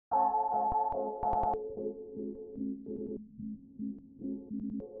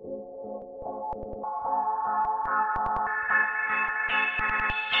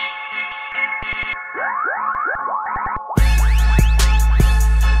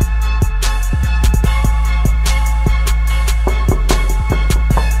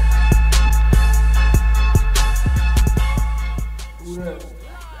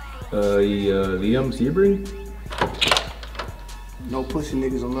Liam Sebring? No pussy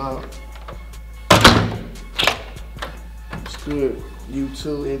niggas allowed. It's good.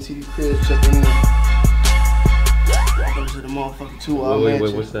 You2, MTV CRIBS, checking in. Welcome to the motherfucking 2 hour mansion.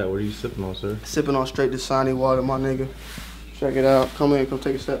 Wait, what's that? What are you sipping on, sir? Sipping on straight Dasani water, my nigga. Check it out. Come in, come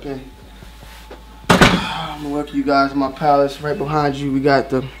take a step in. I'm gonna welcome you guys to my palace. Right behind you, we got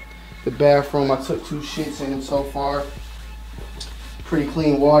the bathroom. I took 2 shits in so far. Pretty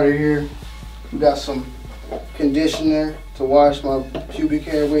clean water here. We got some conditioner to wash my pubic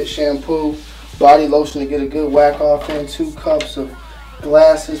hair with, shampoo, body lotion to get a good whack off in, 2 cups of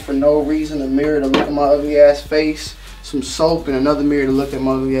glasses for no reason, a mirror to look at my ugly ass face, some soap, and another mirror to look at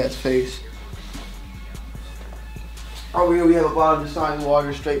my ugly ass face. Over here we have a bottle of Dasani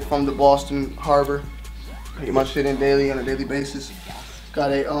water straight from the Boston Harbor. I get my shit in daily on a daily basis.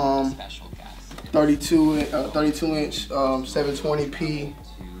 Got a 32 inch 720p.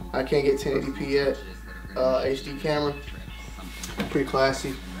 I can't get 1080p yet. HD camera. Pretty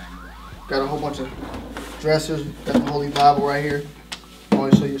classy. Got a whole bunch of dressers. Got the Holy Bible right here.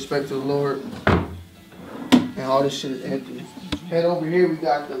 Always show you respect to the Lord. And all this shit is empty. Head over here, we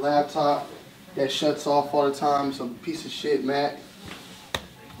got the laptop that shuts off all the time. It's a piece of shit Mac,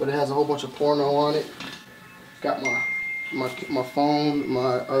 but it has a whole bunch of porno on it. Got my phone,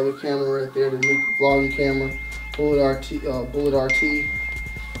 my other camera right there, the new vlogging camera, Bullet RT.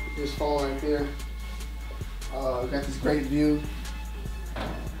 This phone right there. Got this great view.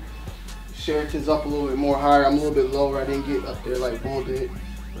 Sheraton's up a little bit more higher. I'm a little bit lower. I didn't get up there like Bull did.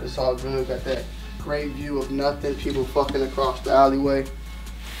 But it's all good. Got that great view of nothing. People fucking across the alleyway.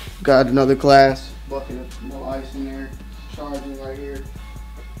 Got another glass bucket of no ice in there. Charging right here.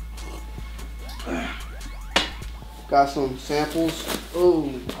 Got some samples.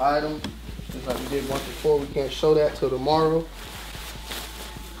 Ooh, items. Just like we did once before. We can't show that till tomorrow.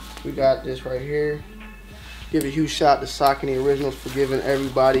 We got this right here. Give a huge shout out to Saucony Originals for giving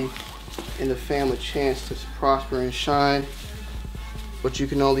everybody in the family a chance to prosper and shine. But you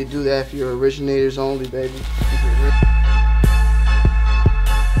can only do that if you're originators only, baby.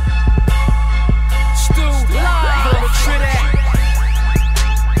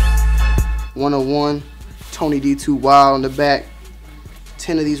 101, Tony D2 Wild on the back.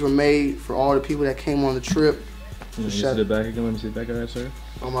 10 of these were made for all the people that came on the trip. Let me see the back again. Let me see the back of that, sir.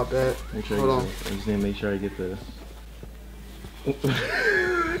 Oh, my bad. Make sure Hold on. I just need to make sure I get the.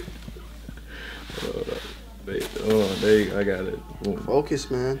 There you go. I got it. Boom.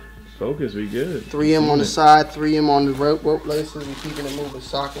 Focus, man. Focus, we good. 3M on the side, 3M on the rope laces. We're keeping it moving.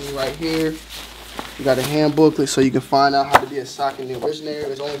 Saucony right here. We got a hand booklet so you can find out how to be a Saucony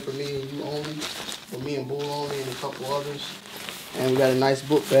originator. It's only for me and you only, for me and Bull only, and a couple others. And we got a nice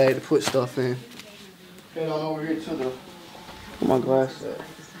book bag to put stuff in. Head on over here to the, where my glass at?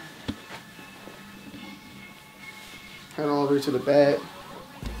 Head on over here to the bag.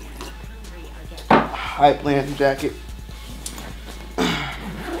 Hype Land jacket.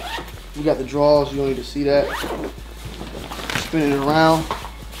 We got the drawers, you don't need to see that. Spin it around.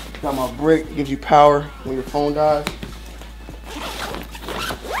 Got my brick, gives you power when your phone dies.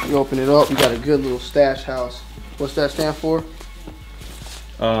 You open it up, you got a good little stash house. What's that stand for?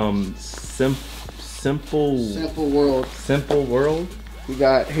 Simple World. Simple World. We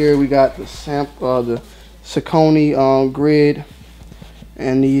got the the Saucony grid,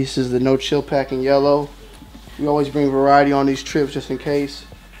 and this is the No Chill Pack in yellow. We always bring variety on these trips just in case.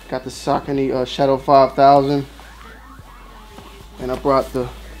 Got the Saucony Shadow 5000, and I brought the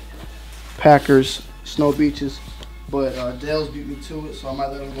Packers Snow Beaches, but Dale's beat me to it, so I might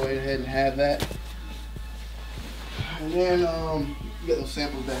let him go ahead and have that. And then you got those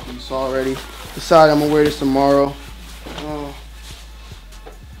samples back that you saw already. Decided I'm gonna wear this tomorrow.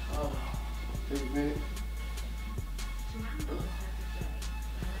 Take a minute.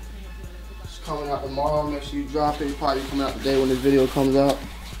 It's coming out tomorrow. Make sure you drop it. It's probably coming out today when this video comes out.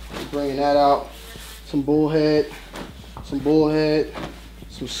 We're bringing that out. Some bullhead, some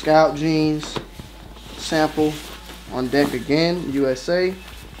Scout jeans. Sample on deck again, USA.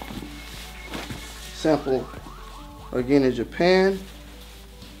 Sample again in Japan.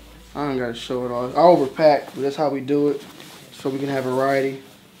 I don't gotta show it all. I overpack, but that's how we do it, so we can have variety.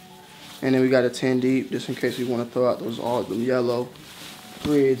 And then we got a 10 deep, just in case we want to throw out those all the yellow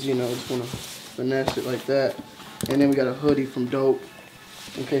grids. You know, just want to finesse it like that. And then we got a hoodie from Dope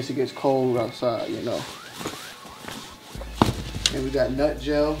in case it gets cold outside, you know. And we got nut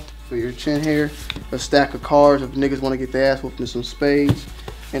gel for your chin hair, a stack of cards if niggas want to get their ass whooped, and some spades,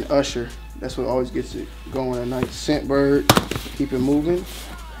 and Usher. That's what always gets it going at night. Scent Bird, keep it moving.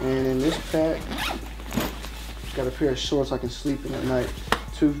 And in this pack, got a pair of shorts I can sleep in at night.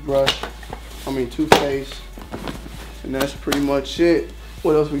 Toothpaste, and that's pretty much it.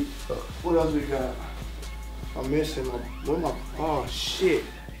 What else we got? I'm missing oh shit.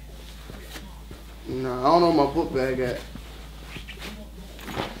 Nah, I don't know where my book bag at.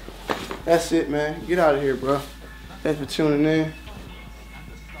 That's it, man. Get out of here, bro. Thanks for tuning in.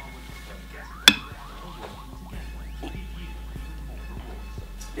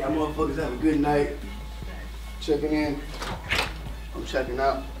 Yeah, motherfuckers have a good night. Checking in. I'm checking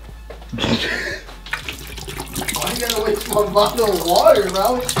out. Why you gotta waste my bottle of water, bro?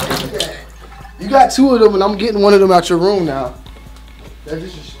 I was expecting that. You got 2 of them, and I'm getting 1 of them out your room now. That's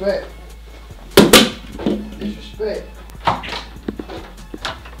disrespect. Disrespect.